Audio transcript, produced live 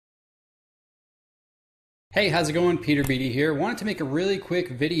Hey, how's it going? Peter Beattie here. Wanted to make a really quick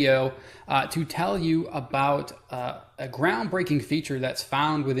video to tell you about a groundbreaking feature that's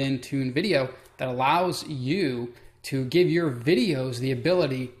found within ToonVidio that allows you to give your videos the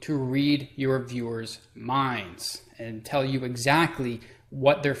ability to read your viewers' minds and tell you exactly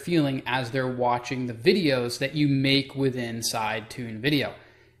what they're feeling as they're watching the videos that you make within ToonVidio.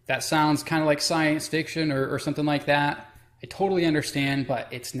 That sounds kind of like science fiction or something like that. I totally understand, but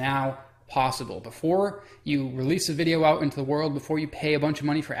it's now possible. Before you release a video out into the world, before you pay a bunch of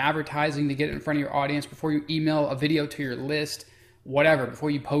money for advertising to get it in front of your audience, before you email a video to your list, whatever, before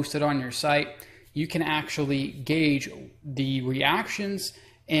you post it on your site, you can actually gauge the reactions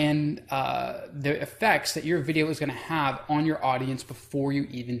and the effects that your video is going to have on your audience before you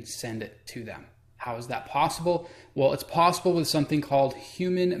even send it to them. How is that possible? Well, it's possible with something called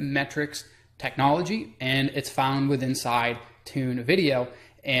human metrics technology, and it's found within ToonVidio.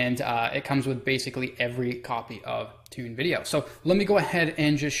 And it comes with basically every copy of ToonVidio. So let me go ahead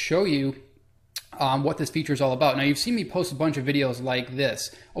and just show you what this feature is all about. Now, you've seen me post a bunch of videos like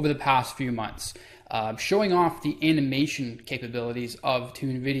this over the past few months, showing off the animation capabilities of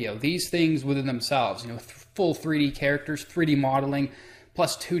ToonVidio. These things within themselves, full 3D characters, 3D modeling,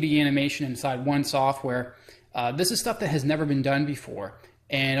 plus 2D animation inside one software. This is stuff that has never been done before,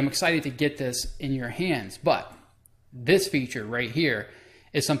 and I'm excited to get this in your hands. But this feature right here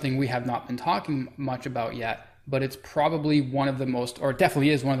is something we have not been talking much about yet, but it's probably one of the most, or definitely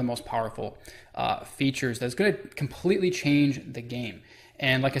is one of the most powerful features that's going to completely change the game.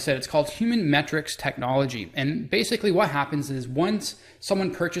 And like I said, it's called human metrics technology. And basically what happens is once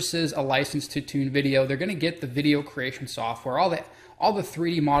someone purchases a license to ToonVidio, they're going to get the video creation software, all the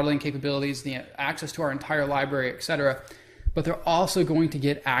 3D modeling capabilities, the access to our entire library, etc. But they're also going to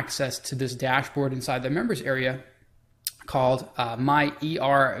get access to this dashboard inside the members area called My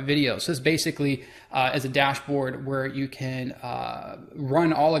ER Videos. So this basically is a dashboard where you can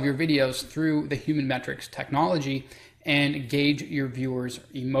run all of your videos through the human metrics technology and gauge your viewers'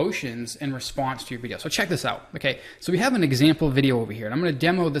 emotions in response to your video. So check this out. Okay, so we have an example video over here, and I'm going to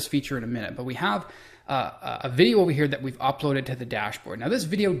demo this feature in a minute, but we have a video over here that we've uploaded to the dashboard. Now, this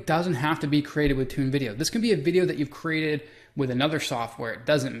video doesn't have to be created with ToonVidio. This can be a video that you've created with another software. It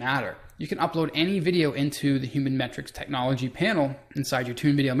doesn't matter. You can upload any video into the human metrics technology panel inside your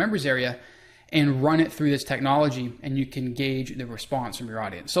ToonVidio members area and run it through this technology, and you can gauge the response from your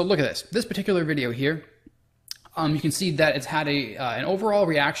audience. So look at this. This particular video here, you can see that it's had an overall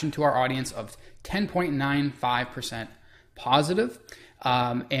reaction to our audience of 10.95% positive,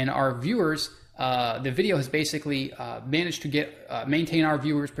 and our viewers, the video has basically managed to maintain our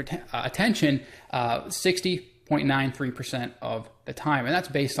viewers' attention 60.93% of the time, and that's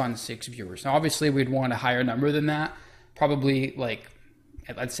based on 6 viewers. Now, obviously, we'd want a higher number than that, probably like,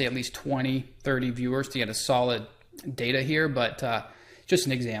 I'd say at least 20, 30 viewers to get a solid data here, but just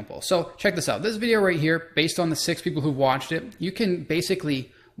an example. So check this out. This video right here, based on the 6 people who've watched it, you can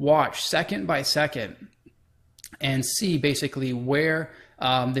basically watch second by second and see basically where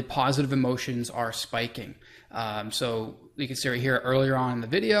the positive emotions are spiking. So you can see right here earlier on in the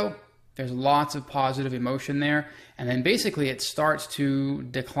video, there's lots of positive emotion there. And then basically it starts to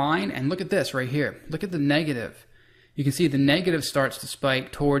decline. And look at this right here. Look at the negative. You can see the negative starts to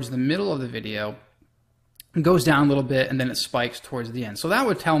spike towards the middle of the video. It goes down a little bit and then it spikes towards the end. So that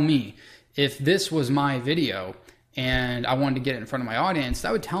would tell me, if this was my video and I wanted to get it in front of my audience,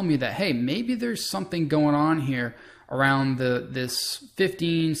 that would tell me that, hey, maybe there's something going on here around this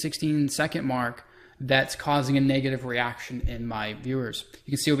 15, 16 second mark that's causing a negative reaction in my viewers.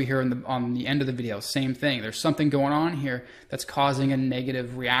 You can see over here on the end of the video, same thing. There's something going on here that's causing a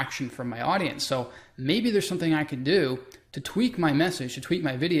negative reaction from my audience. So maybe there's something I could do to tweak my message, to tweak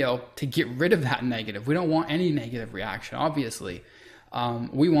my video to get rid of that negative. We don't want any negative reaction, obviously.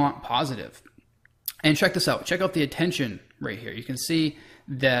 We want positive. And check this out. Check out the attention right here. You can see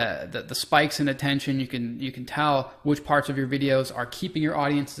the spikes in attention. You can tell which parts of your videos are keeping your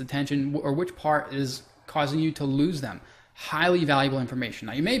audience's attention or which part is causing you to lose them. Highly valuable information.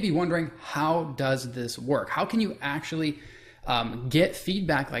 Now, you may be wondering, how does this work? How can you actually get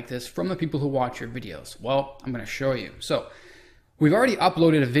feedback like this from the people who watch your videos? Well, I'm going to show you. So we've already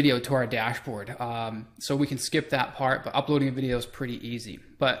uploaded a video to our dashboard, so we can skip that part, but uploading a video is pretty easy.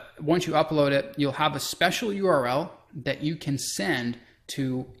 But once you upload it, you'll have a special URL that you can send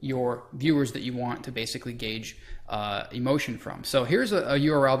to your viewers that you want to basically gauge emotion from. So here's a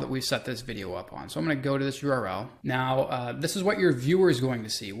URL that we set this video up on. So I'm going to go to this URL. Now, this is what your viewer is going to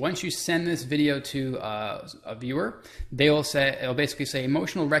see. Once you send this video to a viewer, it'll basically say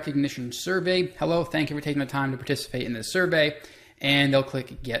emotional recognition survey. Hello, thank you for taking the time to participate in this survey. and they'll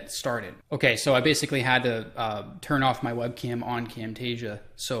click Get Started. Okay, so I basically had to turn off my webcam on Camtasia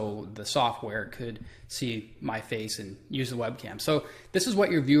so the software could see my face and use the webcam. So this is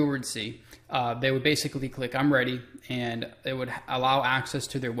what your viewer would see. They would basically click I'm ready, and it would allow access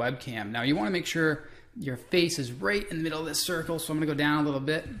to their webcam. Now you want to make sure your face is right in the middle of this circle, so I'm going to go down a little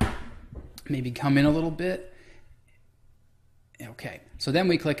bit, maybe come in a little bit. Okay, so then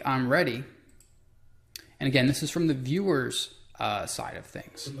we click I'm ready. And again, this is from the viewer's side of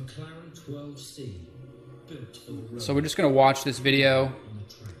things. The McLaren 12C, built for the road. So we're just going to watch this video,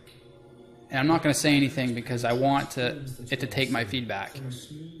 and I'm not going to say anything because I want it to take my feedback. For a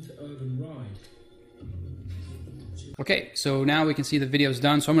smooth urban ride. Okay, so now we can see the video's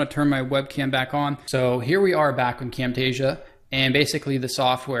done. So I'm going to turn my webcam back on. So here we are back in Camtasia, and basically the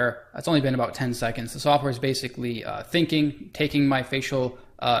software, it's only been about 10 seconds. The software is basically thinking, taking my facial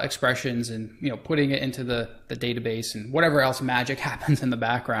expressions and putting it into the database and whatever else magic happens in the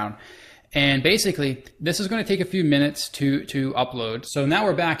background. And basically this is going to take a few minutes to upload. So now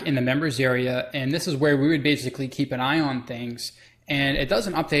we're back in the members area, and this is where we would basically keep an eye on things. And it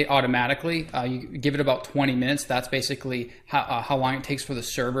doesn't update automatically. You give it about 20 minutes. That's basically how long it takes for the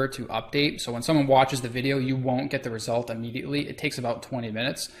server to update. So when someone watches the video, you won't get the result immediately. It takes about 20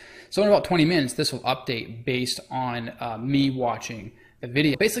 minutes. So in about 20 minutes, this will update based on me watching the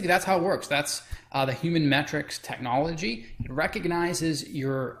video. Basically, that's how it works. That's the human metrics technology. It recognizes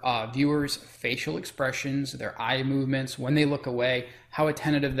your viewers' facial expressions, their eye movements, when they look away, how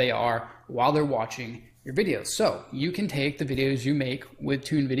attentive they are while they're watching your videos. So you can take the videos you make with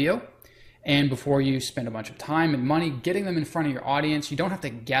ToonVidio, and before you spend a bunch of time and money getting them in front of your audience, you don't have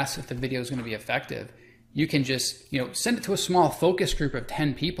to guess if the video is going to be effective. You can just send it to a small focus group of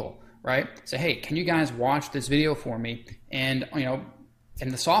 10 people, right? Say, hey, can you guys watch this video for me? And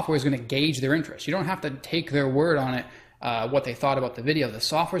and the software is going to gauge their interest. You don't have to take their word on it, what they thought about the video. The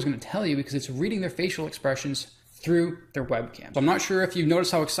software is going to tell you because it's reading their facial expressions through their webcam. So I'm not sure if you've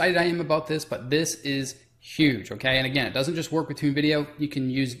noticed how excited I am about this, but this is huge, okay? And again, it doesn't just work with ToonVidio. You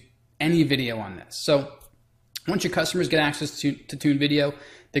can use any video on this. So once your customers get access to ToonVidio,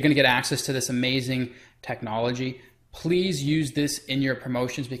 they're going to get access to this amazing technology. Please use this in your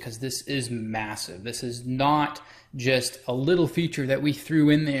promotions because this is massive. This is not just a little feature that we threw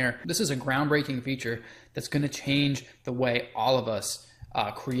in there. This is a groundbreaking feature that's going to change the way all of us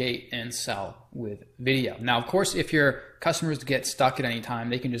create and sell with video. Now, of course, if your customers get stuck at any time,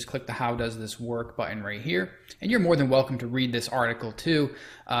 they can just click the How Does This Work button right here. And you're more than welcome to read this article too.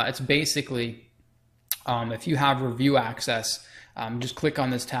 It's basically, if you have review access, just click on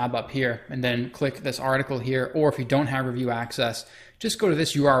this tab up here and then click this article here. Or if you don't have review access, just go to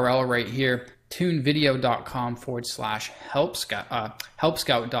this URL right here,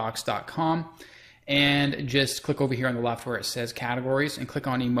 toonvidio.com/helpscoutdocs.com, and just click over here on the left where it says categories and click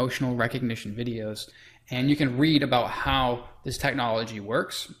on emotional recognition videos. And you can read about how this technology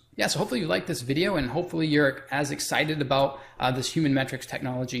works. Yeah, so hopefully you like this video, and hopefully you're as excited about this human metrics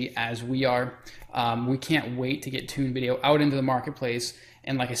technology as we are. We can't wait to get ToonVidio out into the marketplace.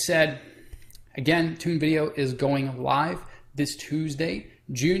 And like I said, again, ToonVidio is going live this Tuesday,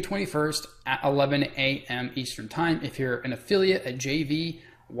 June 21st at 11 a.m. Eastern Time. If you're an affiliate at JV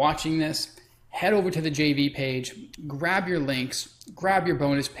watching this, head over to the JV page, grab your links, grab your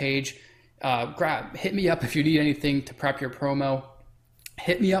bonus page, hit me up if you need anything to prep your promo,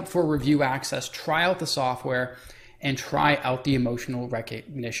 hit me up for review access, try out the software, and try out the emotional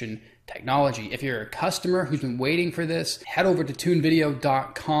recognition technology. If you're a customer who's been waiting for this, head over to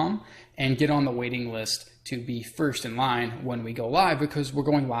toonvidio.com and get on the waiting list to be first in line when we go live, because we're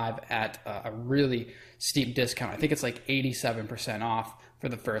going live at a really steep discount. I think it's like 87% off for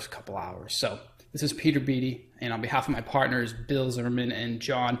the first couple hours. So this is Peter Beattie, and on behalf of my partners, Bill Zimmerman and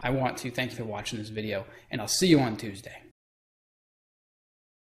John, I want to thank you for watching this video, and I'll see you on Tuesday.